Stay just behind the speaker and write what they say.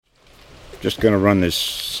Just going to run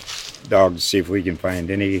this dog to see if we can find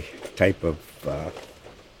any type of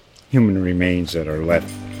human remains that are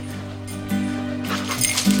left.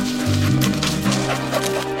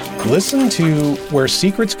 Listen to Where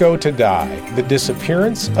Secrets Go to Die, The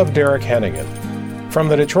Disappearance of Derek Hennigan. From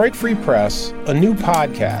the Detroit Free Press, a new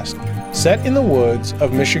podcast set in the woods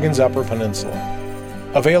of Michigan's Upper Peninsula.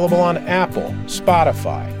 Available on Apple,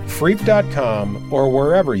 Spotify, Freep.com, or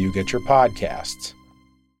wherever you get your podcasts.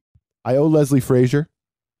 I owe Leslie Fraser,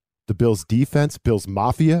 the Bills defense, Bills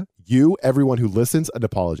Mafia, you, everyone who listens, an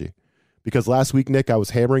apology. Because last week, Nick, I was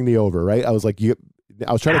hammering the over, right? I was like,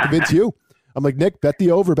 I was trying to convince you. I'm like, Nick, bet the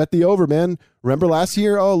over, man. Remember last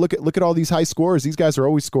year? Oh, look at all these high scores. These guys are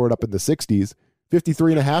always scoring up in the 60s.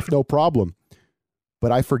 53.5, no problem.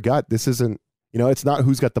 But I forgot this isn't, it's not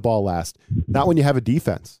who's got the ball last. Not when you have a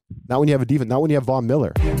defense. Not when you have Von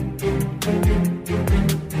Miller.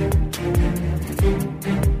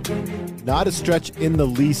 Not a stretch in the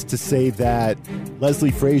least to say that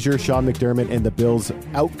Leslie Fraser, Sean McDermott, and the Bills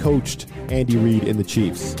outcoached Andy Reid and the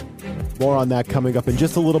Chiefs. More on that coming up in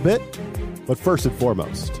just a little bit. But first and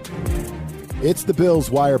foremost, it's the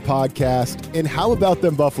Bills Wire podcast. And how about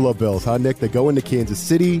them Buffalo Bills, huh, Nick? They go into Kansas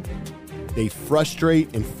City. They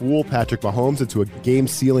frustrate and fool Patrick Mahomes into a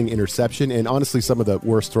game-sealing interception. And honestly, some of the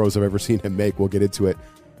worst throws I've ever seen him make. We'll get into it.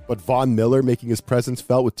 But Von Miller making his presence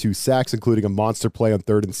felt with 2 sacks, including a monster play on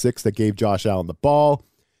 3rd and 6 that gave Josh Allen the ball.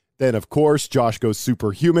 Then, of course, Josh goes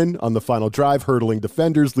superhuman on the final drive, hurdling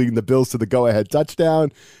defenders, leading the Bills to the go-ahead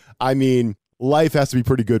touchdown. I mean, life has to be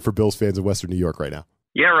pretty good for Bills fans in Western New York right now.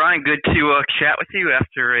 Yeah, Ryan, good to chat with you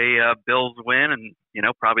after a Bills win, and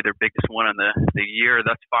probably their biggest one on the year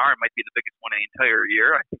thus far. It might be the biggest one in the entire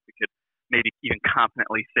year. I think we could maybe even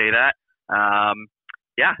confidently say that. A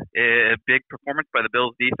big performance by the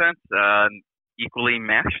Bills defense, equally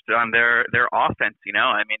matched on their offense.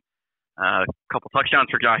 A couple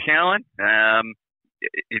touchdowns for Josh Allen.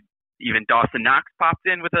 Even Dawson Knox popped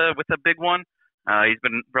in with a big one. He's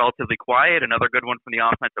been relatively quiet. Another good one from the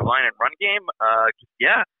offensive line and run game.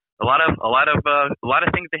 A lot of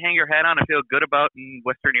things to hang your hat on and feel good about in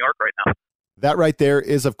Western New York right now. That right there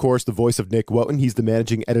is, of course, the voice of Nick Wojton. He's the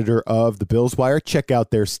managing editor of the Bills Wire. Check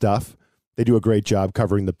out their stuff. They do a great job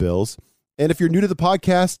covering the Bills. And if you're new to the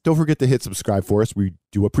podcast, don't forget to hit subscribe for us. We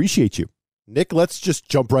do appreciate you. Nick, let's just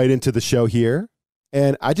jump right into the show here.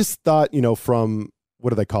 And I just thought, from,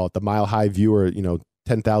 what do they call it? The mile high view, or,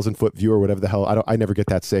 10,000 foot view, or whatever the hell. I never get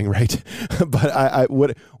that saying right.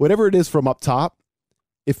 But whatever it is from up top,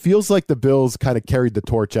 it feels like the Bills kind of carried the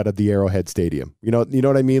torch out of the Arrowhead Stadium. You know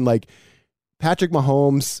what I mean? Like Patrick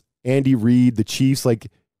Mahomes, Andy Reid, the Chiefs, like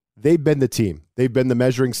they've been the team. They've been the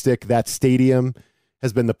measuring stick. That stadium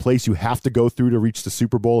has been the place you have to go through to reach the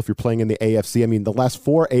Super Bowl if you're playing in the AFC. I mean, the last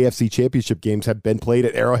 4 AFC championship games have been played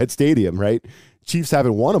at Arrowhead Stadium, right? Chiefs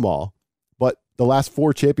haven't won them all, but the last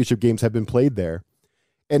 4 championship games have been played there.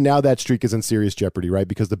 And now that streak is in serious jeopardy, right?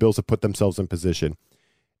 Because the Bills have put themselves in position.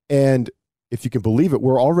 And if you can believe it,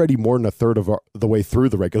 we're already more than a third of the way through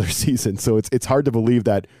the regular season. So it's hard to believe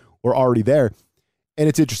that we're already there. And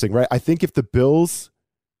it's interesting, right? I think if the Bills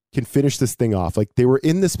can finish this thing off, like they were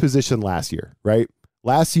in this position last year, right?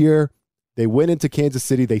 Last year, they went into Kansas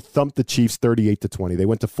City. They thumped the Chiefs 38-20. They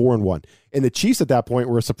went to 4-1. And the Chiefs at that point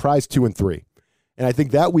were a surprise 2-3. And I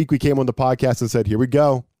think that week we came on the podcast and said, here we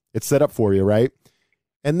go. It's set up for you, right?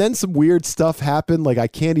 And then some weird stuff happened. Like I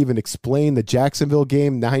can't even explain the Jacksonville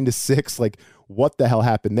game, 9-6. Like what the hell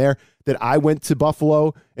happened there? Then I went to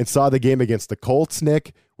Buffalo and saw the game against the Colts,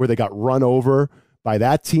 Nick, where they got run over by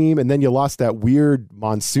that team. And then you lost that weird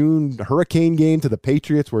monsoon hurricane game to the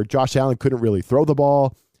Patriots where Josh Allen couldn't really throw the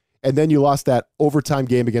ball. And then you lost that overtime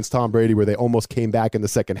game against Tom Brady where they almost came back in the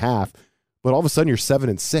second half. But all of a sudden you're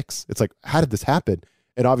 7-6. It's like, how did this happen?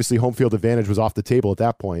 And obviously home field advantage was off the table at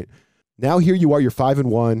that point. Now here you are, you're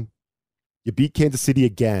 5-1. You beat Kansas City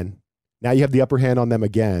again. Now you have the upper hand on them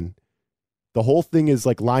again. The whole thing is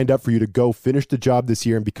like lined up for you to go finish the job this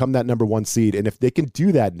year and become that number 1 seed. And if they can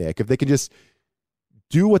do that, Nick, if they can just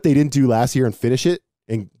do what they didn't do last year and finish it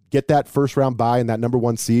and get that first round bye and that number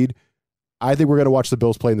 1 seed, I think we're going to watch the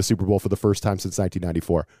Bills play in the Super Bowl for the first time since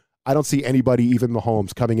 1994. I don't see anybody, even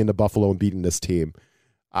Mahomes, coming into Buffalo and beating this team.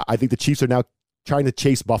 I think the Chiefs are now trying to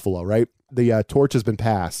chase Buffalo, right? The torch has been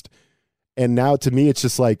passed. And now to me, it's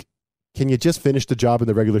just like, can you just finish the job in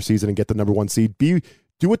the regular season and get the number 1 seed? Do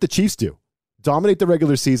what the Chiefs do. Dominate the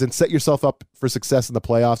regular season, set yourself up for success in the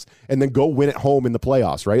playoffs, and then go win at home in the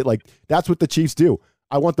playoffs, right? Like, that's what the Chiefs do.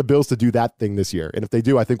 I want the Bills to do that thing this year. And if they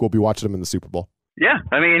do, I think we'll be watching them in the Super Bowl. Yeah,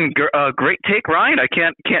 I mean, great take, Ryan. I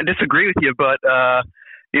can't disagree with you, but, as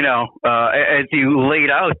you laid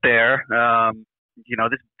out there,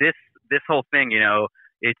 this whole thing,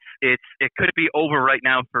 it could be over right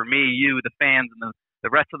now for me, you, the fans, and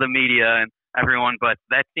the rest of the media and everyone. But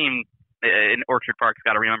that team in Orchard Park's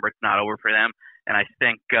got to remember it's not over for them. And I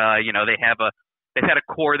think they've had a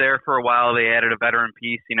core there for a while. They added a veteran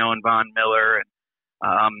piece, in Von Miller, and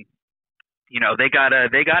they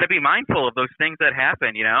gotta be mindful of those things that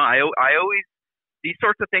happen. I always, these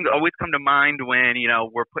sorts of things always come to mind when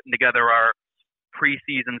we're putting together our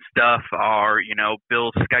preseason stuff, our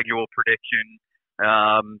Bills schedule prediction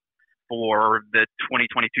for the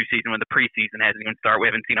 2022 season when the preseason hasn't even started. We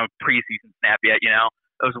haven't seen a preseason snap yet.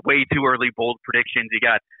 Those way too early bold predictions. You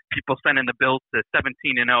got people sending the Bills to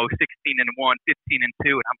 17-0, 16-1, 15-2,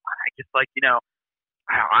 and I just like me,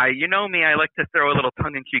 I like to throw a little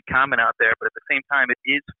tongue-in-cheek comment out there, but at the same time, it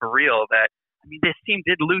is for real that this team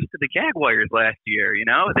did lose to the Jaguars last year.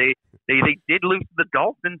 They did lose to the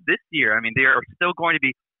Dolphins this year. There are still going to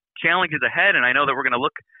be challenges ahead, and I know that we're going to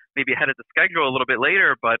look maybe ahead of the schedule a little bit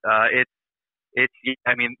later, but the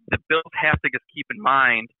Bills have to just keep in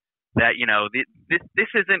mind that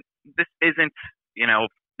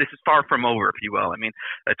this is far from over, if you will.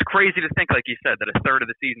 It's crazy to think, like you said, that a third of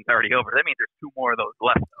the season's already over. That means there's 2 more of those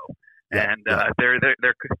left, though. Yeah, and there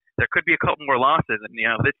could be a couple more losses, and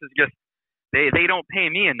this is just they don't pay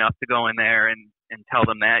me enough to go in there and tell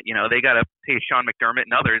them that. They got to pay Sean McDermott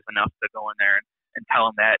and others enough to go in there and tell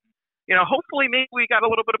them that. Hopefully maybe we got a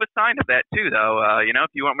little bit of a sign of that too, though.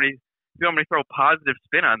 If you want me to throw a positive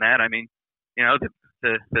spin on that,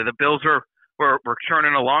 the Bills were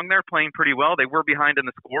churning along there, playing pretty well. They were behind in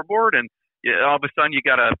the scoreboard, and all of a sudden you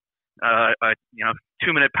got a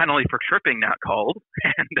 2-minute penalty for tripping not called,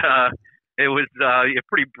 and it was a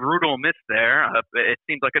pretty brutal miss there. It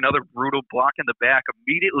seemed like another brutal block in the back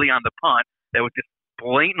immediately on the punt that was just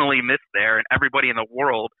blatantly missed there, and everybody in the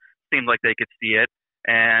world seemed like they could see it.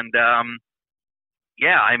 And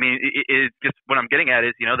it's just what I'm getting at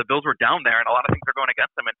is the Bills were down there, and a lot of things are going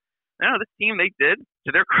against them, and this team, they did,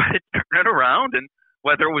 to their credit, turn it around. And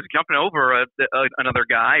whether it was jumping over another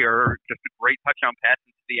guy or just a great touchdown pass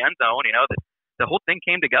into the end zone, the whole thing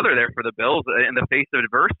came together there for the Bills in the face of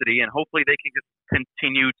adversity. And hopefully they can just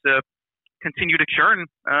continue to churn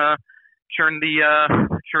the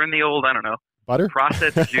old, I don't know, butter,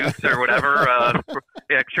 processed juice or whatever.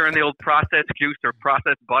 Churn the old processed juice or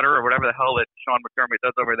processed butter or whatever the hell that Sean McDermott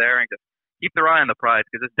does over there, and just keep their eye on the prize,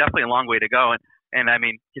 because it's definitely a long way to go. And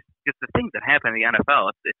just the things that happen in the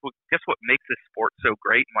NFL, it's just what makes this sport so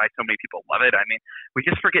great and why so many people love it. We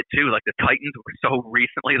just forget too, like the Titans were so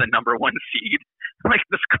recently the number 1 seed. Like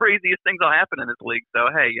the craziest things will happen in this league.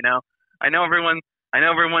 So hey, I know everyone's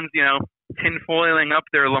tinfoiling up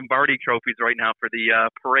their Lombardi trophies right now for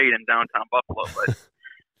the parade in downtown Buffalo, but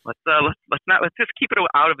let's just keep it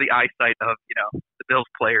out of the eyesight of the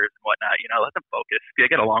Bills players and whatnot. Let them focus.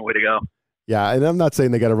 They got a long way to go. Yeah, and I'm not saying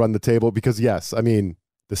they got to run the table, because yes, the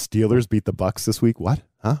Steelers beat the Bucks this week. What?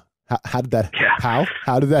 Huh? How did that? Yeah.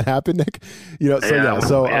 How did that happen, Nick? They don't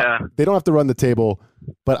have to run the table,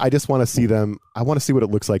 but I just want to see them. I want to see what it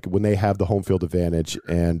looks like when they have the home field advantage.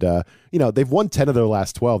 And they've won 10 of their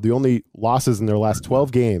last 12. The only losses in their last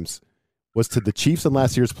 12 games was to the Chiefs in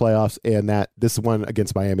last year's playoffs, and this one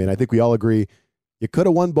against Miami. And I think we all agree you could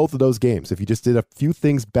have won both of those games if you just did a few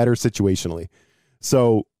things better situationally.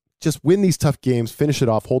 So just win these tough games, finish it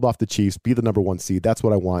off, hold off the Chiefs, be the number 1 seed. That's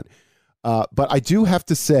what I want. But I do have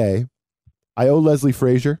to say, I owe Leslie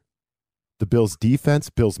Fraser, the Bills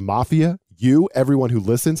defense, Bills Mafia, you, everyone who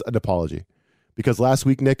listens, an apology. Because last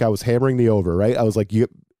week, Nick, I was hammering the over, right? I was like, I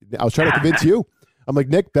was trying to convince you. I'm like,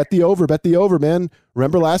 Nick, bet the over, man.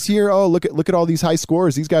 Remember last year? Oh, look at all these high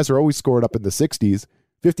scores. These guys are always scoring up in the 60s.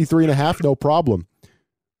 53.5, no problem.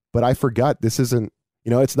 But I forgot this isn't,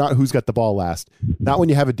 it's not who's got the ball last. Not when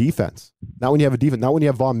you have a defense. Not when you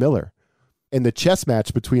have Von Miller. And the chess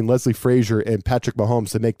match between Leslie Fraser and Patrick Mahomes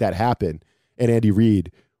to make that happen, and Andy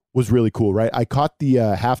Reid, was really cool, right? I caught the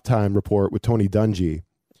halftime report with Tony Dungy,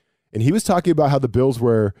 and he was talking about how the Bills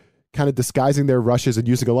were kind of disguising their rushes and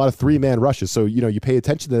using a lot of 3-man rushes. So, you pay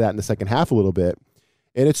attention to that in the second half a little bit.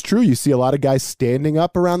 And it's true. You see a lot of guys standing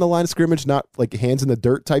up around the line of scrimmage, not like hands in the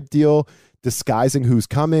dirt type deal, disguising who's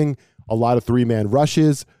coming. A lot of 3-man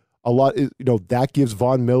rushes, that gives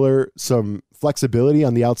Von Miller some flexibility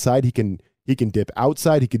on the outside. He can dip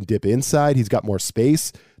outside. He can dip inside. He's got more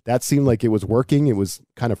space. That seemed like it was working. It was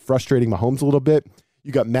kind of frustrating Mahomes a little bit.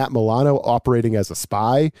 You got Matt Milano operating as a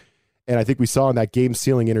spy. And I think we saw in that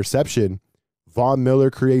game-sealing interception, Von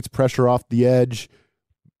Miller creates pressure off the edge.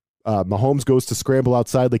 Mahomes goes to scramble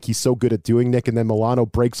outside like he's so good at doing, Nick, and then Milano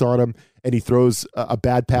breaks on him, and he throws a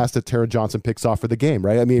bad pass that Taron Johnson picks off for the game,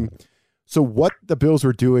 right? So what the Bills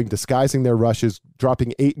were doing, disguising their rushes,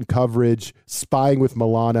 dropping 8 in coverage, spying with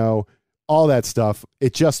Milano, all that stuff,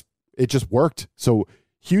 it just worked. So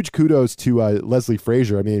huge kudos to Leslie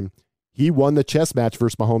Fraser. I mean, he won the chess match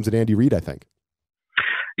versus Mahomes and Andy Reid, I think.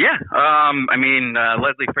 Yeah.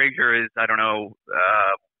 Leslie Fraser is, I don't know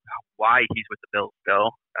why he's with the Bills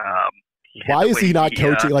still. Why is he not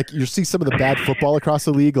coaching? Like, you see some of the bad football across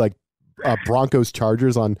the league, like Broncos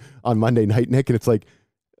Chargers on Monday night, Nick, and it's like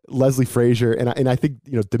Leslie Fraser, and I think,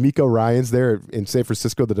 D'Amico Ryans there in San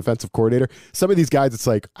Francisco, the defensive coordinator. Some of these guys, it's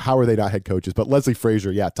like, how are they not head coaches? But Leslie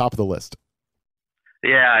Fraser, yeah, top of the list.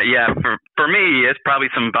 Yeah. For me, it's probably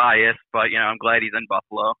some bias, but I'm glad he's in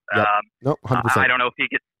Buffalo. Yep. No, 100%. I don't know if he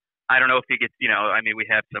gets. We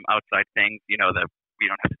have some outside things, that we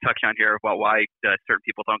don't have to touch on here about why certain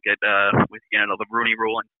people don't get with the Rooney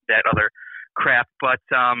Rule and that other crap. But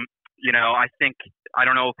I think, I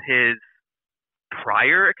don't know if his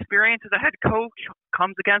prior experience as a head coach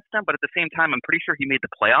comes against him, but at the same time, I'm pretty sure he made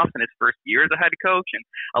the playoffs in his first year as a head coach. And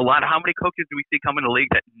how many coaches do we see come in the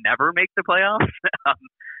league that never make the playoffs?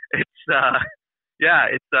 It's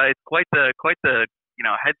quite the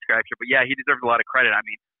head scratcher. But yeah, he deserves a lot of credit. I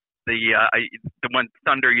mean, the one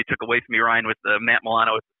thunder you took away from me, Ryan, was the Matt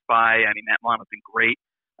Milano as a spy. I mean, Matt Milano's been great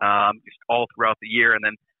just all throughout the year, and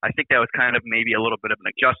then I think that was kind of maybe a little bit of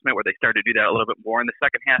an adjustment where they started to do that a little bit more in the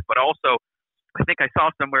second half. But also, I think I saw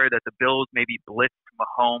somewhere that the Bills maybe blitzed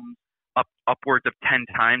Mahomes upwards of 10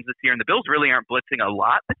 times this year. And the Bills really aren't blitzing a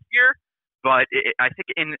lot this year. But I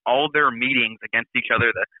think in all their meetings against each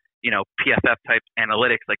other, the PFF type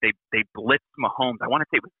analytics, like they blitzed Mahomes. I want to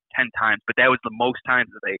say it was 10 times, but that was the most times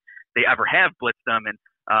that they ever have blitzed them. And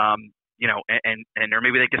or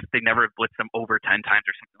maybe they never blitzed them over 10 times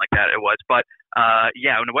or something like that. It was, but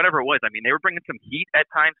whatever it was. I mean, they were bringing some heat at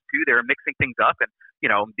times too. They were mixing things up, and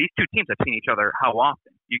these two teams have seen each other how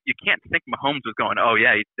often. You can't think Mahomes was going, oh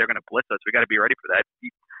yeah, they're going to blitz us. We got to be ready for that.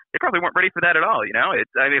 They probably weren't ready for that at all.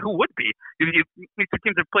 Who would be? These two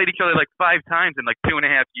teams have played each other like 5 times in like 2.5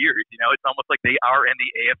 years. It's almost like they are in the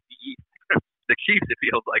AFC East. The Chiefs, it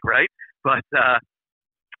feels like, right? But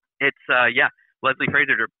Leslie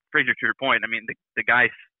Fraser, to your point, I mean, the guy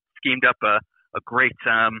schemed up a great,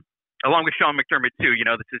 along with Sean McDermott too.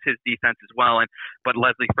 This is his defense as well. But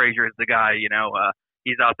Leslie Fraser is the guy.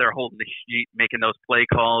 He's out there holding the sheet, making those play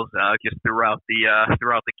calls just throughout the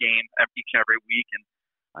game each and every week. And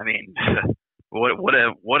I mean,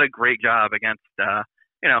 what a great job against. That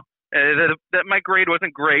my grade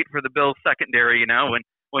wasn't great for the Bills secondary.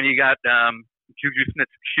 When you got Juju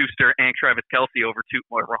Smith-Schuster and Travis Kelce over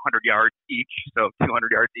 100 yards each, so 200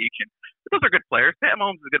 yards each, and those are good players. Pat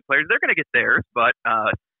Mahomes is good players. They're going to get theirs, but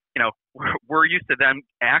we're used to them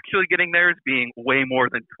actually getting theirs being way more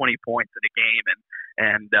than 20 points in a game,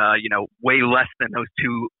 and way less than those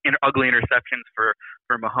two ugly interceptions for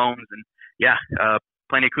Mahomes. And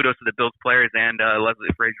plenty of kudos to the Bills players and Leslie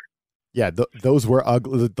Fraser. Yeah, those were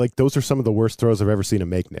ugly. Like, those are some of the worst throws I've ever seen him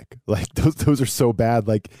make, Nick. Like, those are so bad.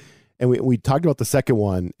 Like. And we talked about the second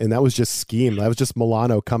one, and that was just scheme. That was just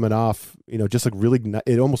Milano coming off, just like really,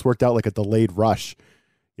 it almost worked out like a delayed rush.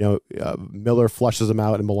 Miller flushes him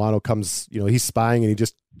out, and Milano comes, he's spying, and he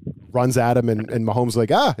just runs at him, and Mahomes like,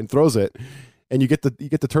 and throws it. And you get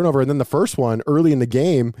the turnover. And then the first one early in the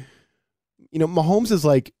game, Mahomes is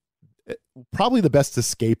like probably the best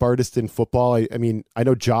escape artist in football. I mean, I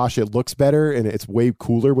know Josh, it looks better, and it's way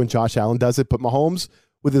cooler when Josh Allen does it, but Mahomes,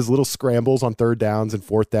 with his little scrambles on 3rd downs and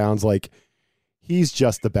 4th downs, like, he's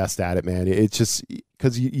just the best at it, man. It's just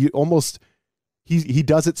because you almost he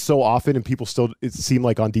does it so often, and people still, it seem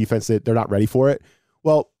like on defense that they're not ready for it.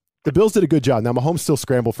 Well, the Bills did a good job. Now Mahomes still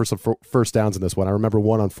scrambled for some first downs in this one. I remember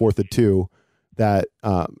one on 4th and 2 that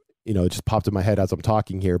it just popped in my head as I'm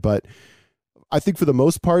talking here. But I think for the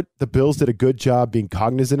most part, the Bills did a good job being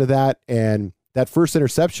cognizant of that. And that first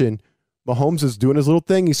interception, Mahomes is doing his little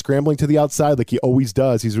thing. He's scrambling to the outside like he always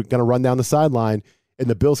does. He's going to run down the sideline, and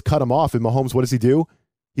the Bills cut him off. And Mahomes, what does he do?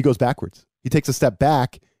 He goes backwards. He takes a step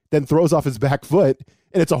back, then throws off his back foot,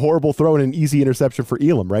 and it's a horrible throw and an easy interception for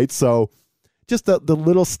Elam, right? So just the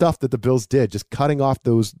little stuff that the Bills did, just cutting off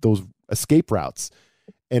those escape routes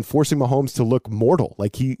and forcing Mahomes to look mortal.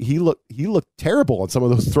 Like he looked terrible on some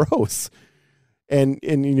of those throws. And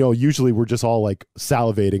usually we're just all like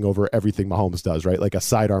salivating over everything Mahomes does, right? Like a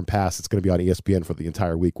sidearm pass, it's going to be on ESPN for the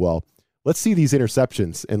entire week. Well, let's see these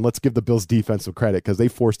interceptions, and let's give the Bills defense some credit, because they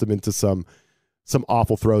forced them into some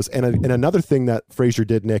awful throws. And another thing that Frazier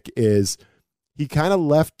did, Nick, is he kind of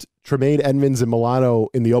left Tremaine Edmonds and Milano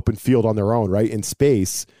in the open field on their own, right, in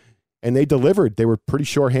space, and they delivered. They were pretty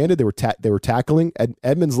short-handed. They were tackling.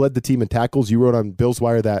 Edmonds led the team in tackles. You wrote on Bills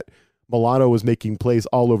Wire that Milano was making plays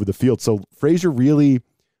all over the field. So Fraser really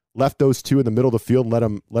left those two in the middle of the field and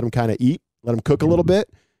let them kind of eat, let them cook a little bit,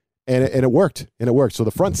 and it worked. And it worked. So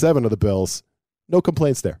the front seven of the Bills, no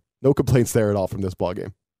complaints there. No complaints there at all from this ball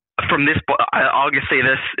game. From this, I'll just say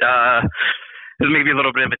this. This may be a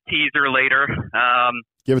little bit of a teaser later.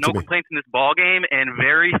 Give it to no me. complaints in this ball game, and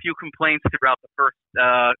very few complaints throughout the first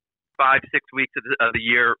 5-6 weeks of the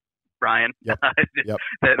year, Brian. Yep.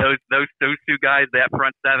 those two guys, that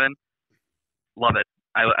front seven, love it.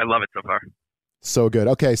 I love it so far. So good.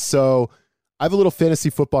 Okay, so I have a little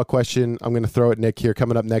fantasy football question I'm going to throw at Nick here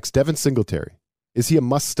coming up next. Devin Singletary, is he a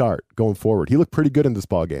must start going forward? He looked pretty good in this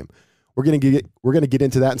ball game. We're going to get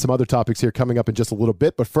into that and some other topics here coming up in just a little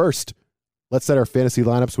bit. But first, let's set our fantasy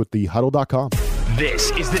lineups with the huddle.com.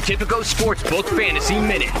 This is the Tipico Sportsbook Fantasy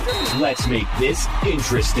Minute. Let's make this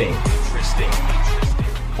interesting.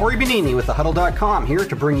 Ori Benini with the huddle.com here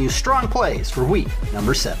to bring you strong plays for week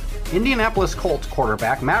number 7. Indianapolis Colts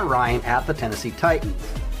quarterback Matt Ryan at the Tennessee Titans.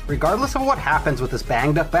 Regardless of what happens with this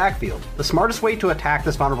banged-up backfield, the smartest way to attack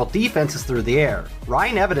this vulnerable defense is through the air.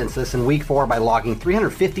 Ryan evidenced this in Week 4 by logging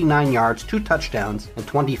 359 yards, 2 touchdowns, and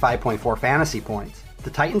 25.4 fantasy points. The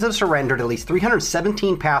Titans have surrendered at least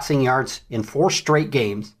 317 passing yards in 4 straight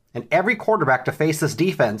games, and every quarterback to face this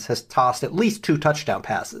defense has tossed at least 2 touchdown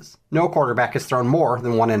passes. No quarterback has thrown more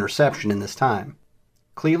than 1 interception in this time.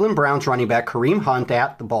 Cleveland Browns running back Kareem Hunt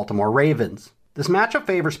at the Baltimore Ravens. This matchup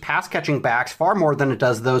favors pass-catching backs far more than it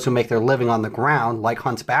does those who make their living on the ground, like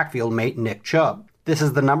Hunt's backfield mate Nick Chubb. This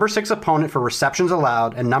is the number 6 opponent for receptions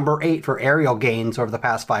allowed and number 8 for aerial gains over the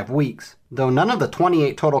past 5 weeks, though none of the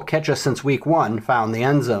 28 total catches since Week 1 found the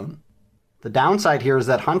end zone. The downside here is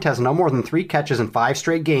that Hunt has no more than 3 catches in 5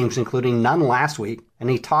 straight games, including none last week, and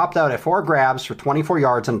he topped out at 4 grabs for 24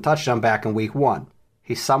 yards and a touchdown back in Week 1.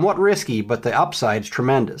 He's somewhat risky, but the upside's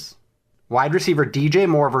tremendous. Wide receiver DJ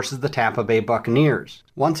Moore versus the Tampa Bay Buccaneers.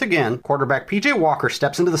 Once again, quarterback PJ Walker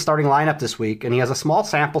steps into the starting lineup this week, and he has a small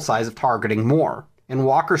sample size of targeting Moore. In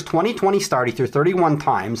Walker's 2020 start, he threw 31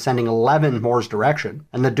 times, sending 11 Moore's direction,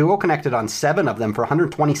 and the duo connected on 7 of them for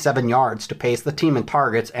 127 yards to pace the team in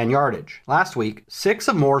targets and yardage. Last week, 6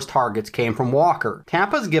 of Moore's targets came from Walker.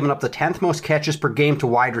 Tampa's given up the 10th most catches per game to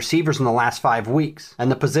wide receivers in the last 5 weeks, and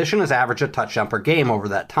the position has averaged a touchdown per game over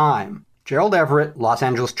that time. Gerald Everett, Los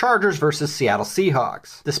Angeles Chargers versus Seattle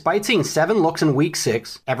Seahawks. Despite seeing 7 looks in Week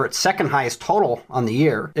 6, Everett's second highest total on the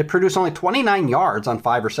year, it produced only 29 yards on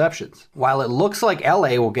 5 receptions. While it looks like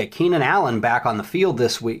LA will get Keenan Allen back on the field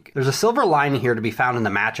this week, there's a silver lining here to be found in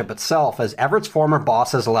the matchup itself, as Everett's former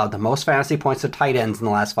boss has allowed the most fantasy points to tight ends in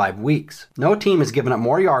the last 5 weeks. No team has given up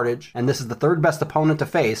more yardage, and this is the 3rd best opponent to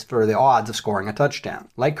face for the odds of scoring a touchdown.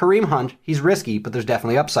 Like Kareem Hunt, he's risky, but there's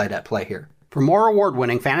definitely upside at play here. For more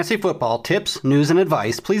award-winning fantasy football tips, news, and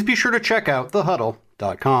advice, please be sure to check out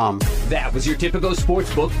thehuddle.com. That was your Tipico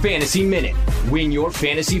Sportsbook Fantasy Minute. Win your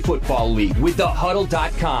fantasy football league with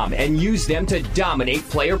thehuddle.com and use them to dominate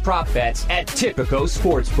player prop bets at Tipico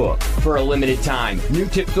Sportsbook. For a limited time, new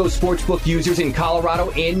Tipico Sportsbook users in Colorado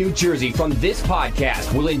and New Jersey from this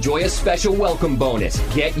podcast will enjoy a special welcome bonus.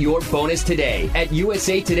 Get your bonus today at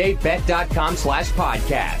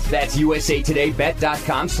usatodaybet.com/podcast. That's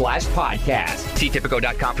usatodaybet.com/podcast. See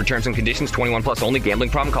Tipico.com for terms and conditions. 21 plus only. Gambling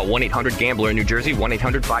problem? Call 1-800-GAMBLER in New Jersey.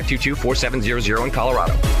 1-800-522-4700 in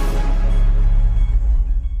Colorado.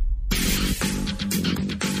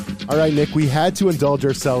 All right, Nick, we had to indulge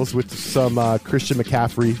ourselves with some Christian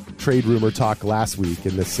McCaffrey trade rumor talk last week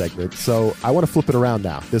in this segment. So I want to flip it around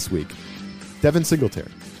now this week. Devin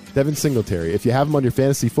Singletary. If you have him on your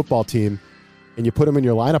fantasy football team and you put him in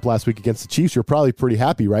your lineup last week against the Chiefs, you're probably pretty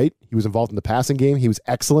happy, right? He was involved in the passing game. He was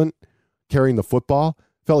excellent carrying the football.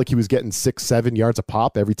 Felt like he was getting 6-7 yards a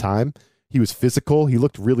pop every time. He was physical. He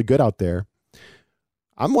looked really good out there.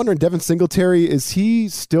 I'm wondering, Devin Singletary, is he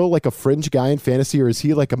still like a fringe guy in fantasy, or is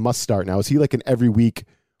he like a must start now? Is he like an every week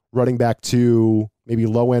running back to maybe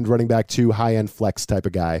low end running back to high end flex type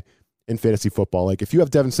of guy in fantasy football? Like if you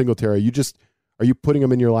have Devin Singletary, are you putting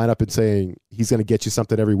him in your lineup and saying he's going to get you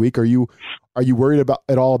something every week? Are you worried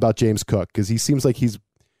at all about James Cook? Because he seems like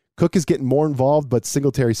Cook is getting more involved, but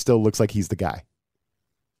Singletary still looks like he's the guy.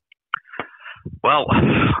 Well,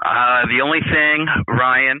 the only thing,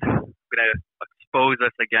 Ryan, I'm going to expose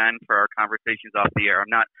us again for our conversations off the air.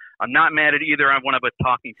 I'm not mad at either one of us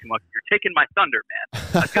talking too much. You're taking my thunder, man.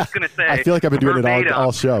 I was just going to say. I feel like I've been doing it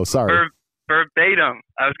all show. Sorry. Verbatim.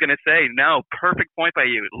 I was going to say, no, perfect point by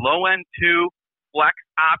you. Low end 2 flex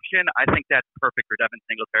option. I think that's perfect for Devin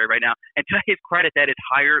Singletary right now. And to his credit, that is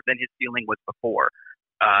higher than his ceiling was before.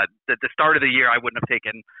 At the start of the year, I wouldn't have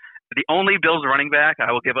taken. The only Bills running back,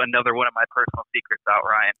 I will give another one of my personal secrets out,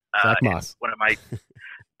 Ryan. Zach Moss. One of my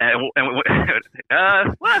Well,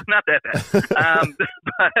 not that bad.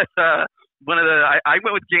 But one of I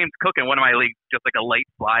went with James Cook in one of my leagues, just like a late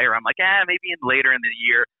flyer. I'm like, maybe later in the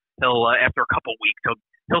year he'll after a couple weeks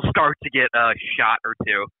he'll start to get a shot or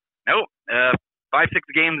two. Nope. 5-6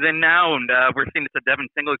 games in now, and we're seeing it's a Devin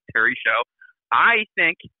Singletary show. I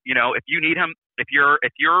think, if you need him, if you're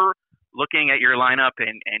looking at your lineup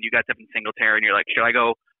and you got Devin Singletary and you're like, should I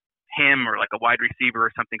go him or like a wide receiver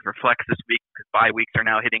or something for flex this week because bye weeks are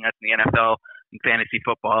now hitting us in the NFL and fantasy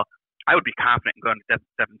football, I would be confident in going to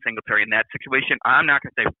Devin Singletary in that situation. I'm not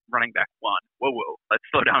going to say running back one. Whoa, let's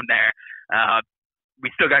slow down there.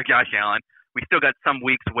 We still got Josh Allen. We still got some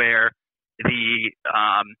weeks where the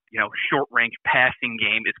short range passing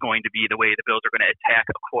game is going to be the way the Bills are going to attack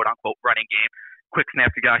a quote unquote running game. Quick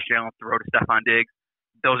snap to Josh Allen, throw to Stephon Diggs.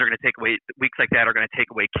 Those are going to take away weeks like that are going to take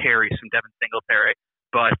away carries from Devin Singletary.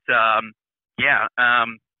 But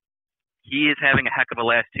he is having a heck of a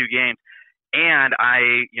last two games, and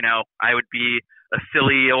I would be a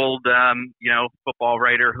silly old football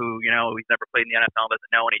writer who he's never played in the NFL,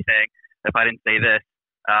 doesn't know anything if I didn't say this.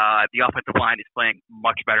 The offensive line is playing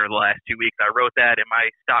much better the last 2 weeks. I wrote that in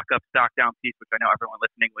my stock up, stock down piece, which I know everyone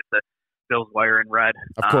listening with the Bills wire in red.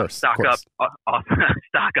 Of course. Stock up,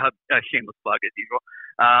 shameless plug as usual.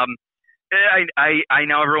 I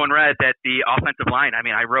know everyone read that the offensive line. I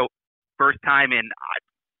mean, I wrote first time in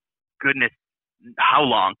goodness how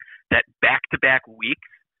long that back-to-back weeks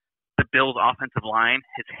the Bills offensive line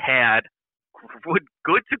has had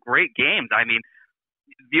good to great games. I mean,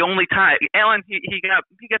 the only time Allen he got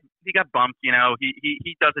bumped,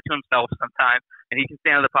 he does it to himself sometimes, and he can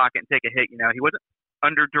stand in the pocket and take a hit. He wasn't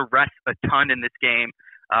under duress a ton in this game.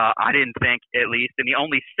 I didn't think, at least, and the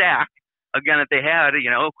only sack again that they had,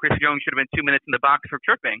 Chris Jones should have been 2 minutes in the box for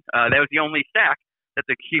tripping. That was the only sack that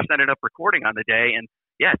the Chiefs ended up recording on the day. And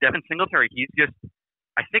yeah, Devin Singletary,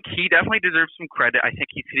 I think he definitely deserves some credit. I think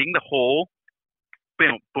he's hitting the hole.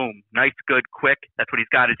 Boom, boom, nice, good, quick. That's what he's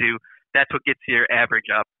got to do. That's what gets your average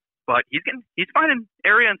up. But he's finding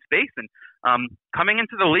area and space. And coming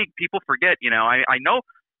into the league, people forget. I know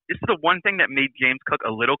this is the one thing that made James Cook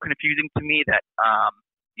a little confusing to me. That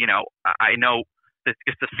I know this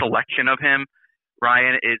just a selection of him,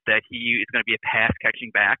 Ryan, is that he is going to be a pass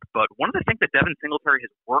catching back. But one of the things that Devin Singletary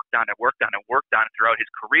has worked on throughout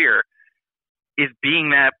his career is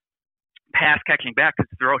being that pass catching back.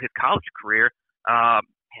 Because throughout his college career,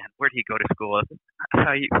 where did he go to school?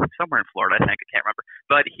 Somewhere in Florida, I think. I can't remember.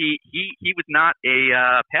 But he was not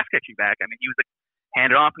a pass catching back. I mean, he was a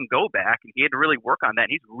hand it off and go back, and he had to really work on that.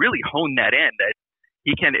 And he's really honed that in. That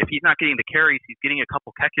he can, if he's not getting the carries, he's getting a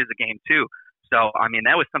couple catches a game too. So I mean,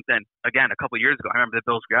 that was something again a couple of years ago. I remember the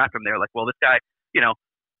Bills got from there. Like, well, this guy,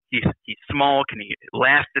 he's small. Can he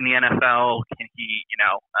last in the NFL? Can he,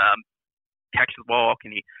 catch the ball?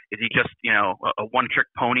 Is he just a one trick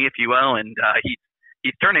pony, if you will? And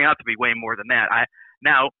he's turning out to be way more than that.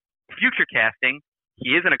 Now, future casting,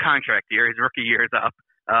 he is in a contract year. His rookie year is up.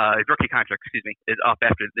 His rookie contract, is up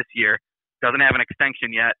after this year. Doesn't have an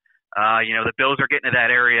extension yet. The Bills are getting to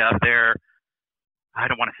that area of their, I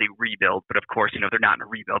don't want to say rebuild, but of course, they're not in a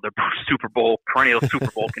rebuild. They're perennial Super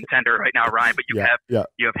Bowl contender right now, Ryan. But you have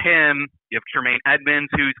him, you have Tremaine Edmonds,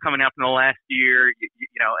 who's coming up in the last year,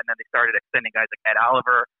 and then they started extending guys like Ed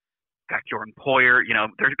Oliver, got Jordan Poyer.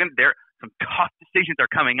 There some tough decisions are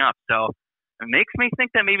coming up. So it makes me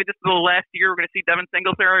think that maybe this is the last year we're going to see Devin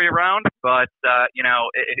Singletary around. But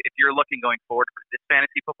if you're looking going forward for this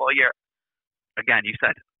fantasy football year, again, you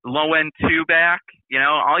said low end 2 back.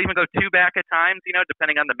 I'll even go 2 back at times.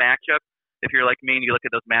 Depending on the matchup. If you're like me and you look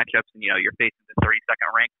at those matchups and you're facing the 32nd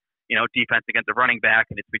ranked, defense against a running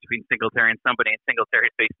back, and it's between Singletary and somebody, and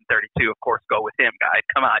Singletary's facing 32. Of course, go with him, guys.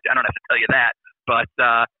 Come on, I don't have to tell you that. But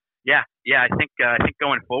I think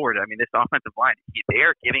going forward, I mean, this offensive line, they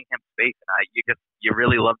are giving him space, and you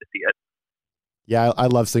really love to see it. Yeah, I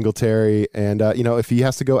love Singletary, and if he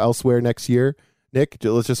has to go elsewhere next year, Nick,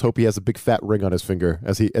 let's just hope he has a big fat ring on his finger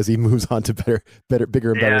as he moves on to bigger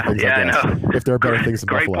and better things. I guess, if there are better things in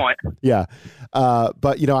Buffalo. Great point. Yeah,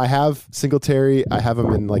 but I have Singletary. I have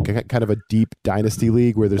him in like a kind of a deep dynasty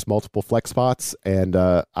league where there's multiple flex spots, and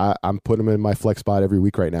I'm putting him in my flex spot every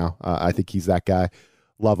week right now. I think he's that guy.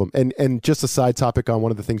 Love him. And just a side topic on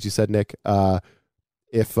one of the things you said, Nick.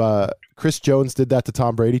 If Chris Jones did that to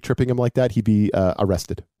Tom Brady, tripping him like that, he'd be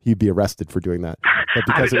arrested. He'd be arrested for doing that. But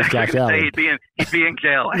because it was Josh Allen, he'd be in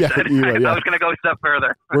jail. I said. I was going to go a step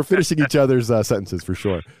further. We're finishing each other's sentences for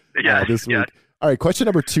sure. This week. All right, question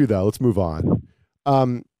number 2, though. Let's move on.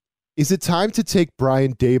 Is it time to take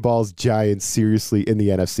Brian Daboll's Giants seriously in the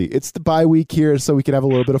NFC? It's the bye week here, so we can have a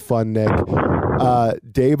little bit of fun, Nick.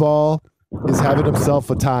 Daboll is having himself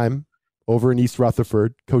a time over in East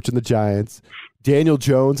Rutherford, coaching the Giants. Daniel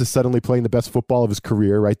Jones is suddenly playing the best football of his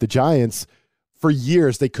career, right? The Giants, for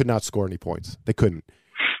years, they could not score any points. They couldn't.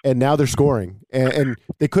 And now they're scoring. And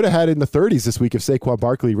they could have had it in the 30s this week if Saquon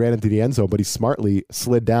Barkley ran into the end zone, but he smartly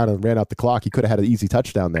slid down and ran out the clock. He could have had an easy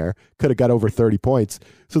touchdown there. Could have got over 30 points.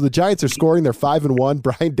 So the Giants are scoring. They're 5-1.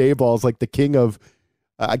 Brian Daboll is like the king of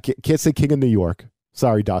I can't say king of New York.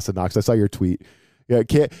 Sorry, Dawson Knox. I saw your tweet. Yeah,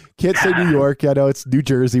 can't say New York. I know it's New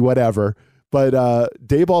Jersey, whatever. But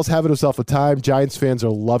Daboll's having himself a time. Giants fans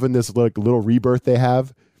are loving this little rebirth they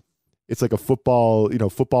have. It's like a football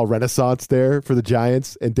renaissance there for the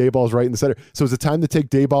Giants, and Daboll's right in the center. So is it time to take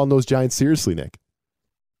Daboll and those Giants seriously, Nick?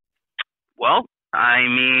 Well, I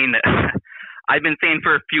mean, I've been saying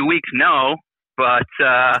for a few weeks no, but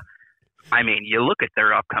I mean, you look at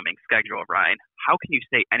their upcoming schedule, Ryan. How can you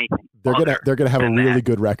say anything? They're gonna have a really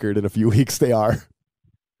good record in a few weeks. They are.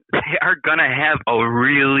 They are gonna have a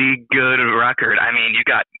really good record. I mean, you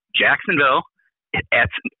got Jacksonville at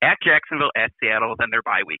Jacksonville, at Seattle, then their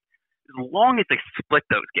bye week. As long as they split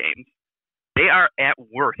those games, they are at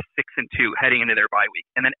worst 6-2 heading into their bye week.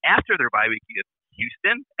 And then after their bye week, you have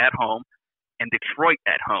Houston at home and Detroit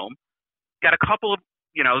at home. Got a couple of,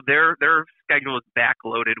 their schedule is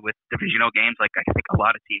backloaded with divisional games, like I think a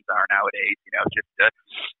lot of teams are nowadays. Just to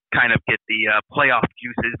kind of get the playoff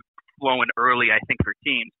juices flowing early, I think, for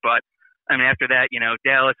teams. But I mean, after that,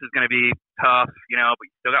 Dallas is going to be tough, but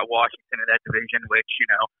you still got Washington in that division, which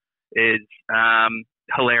is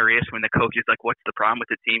hilarious when the coach is like, "What's the problem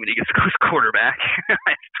with the team?" and he gets to go quarterback.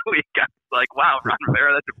 Last week, I was like, "Wow, Ron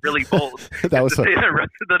Rivera, that's really bold." that was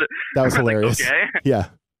hilarious. Like, okay.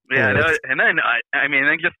 Yeah. Yeah, and then I mean,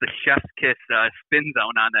 then just the chef's kiss spin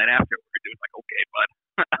zone on that afterward. It was like, okay, bud.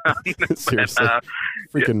 Seriously,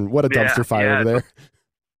 freaking what a dumpster fire over there.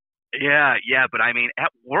 Yeah, but I mean,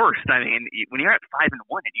 at worst, when you're at 5-1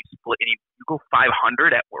 and you split and you go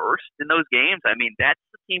 500 at worst in those games, I mean, that's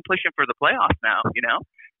the team pushing for the playoffs now.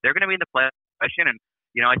 They're going to be in the playoff question, and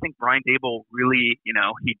I think Brian Daboll really,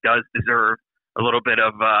 he does deserve a little bit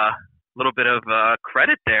of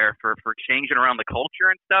credit there for changing around the culture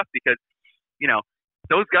and stuff, because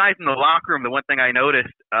those guys in the locker room. The one thing I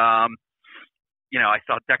noticed, I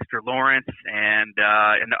saw Dexter Lawrence and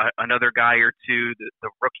another guy or two, the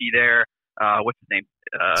rookie there. What's his name?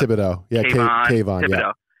 Thibodeau. Yeah, Kayvon. Thibodeau.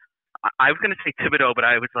 Yeah. I was going to say Thibodeau, but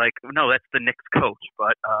I was like, no, that's the Knicks coach.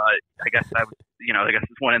 But I guess I was, I guess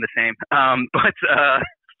it's one and the same.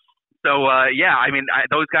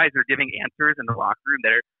 Those guys are giving answers in the locker room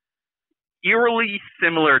that are eerily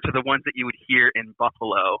similar to the ones that you would hear in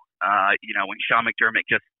Buffalo. When Sean McDermott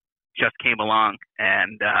just came along,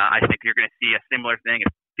 and I think you're going to see a similar thing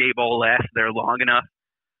if Daboll lasts there long enough,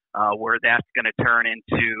 where that's going to turn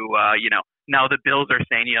into, now the Bills are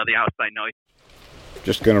saying, the outside noise.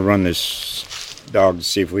 Just going to run this dog to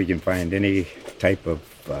see if we can find any type of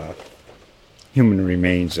human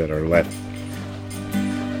remains that are left.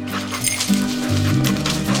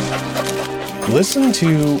 Listen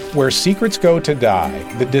to Where Secrets Go to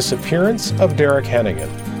Die, The Disappearance of Derek Hennigan.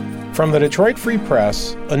 From the Detroit Free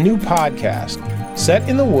Press, a new podcast set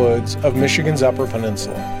in the woods of Michigan's Upper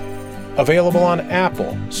Peninsula. Available on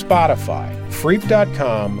Apple, Spotify,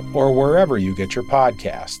 Freep.com, or wherever you get your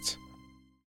podcasts.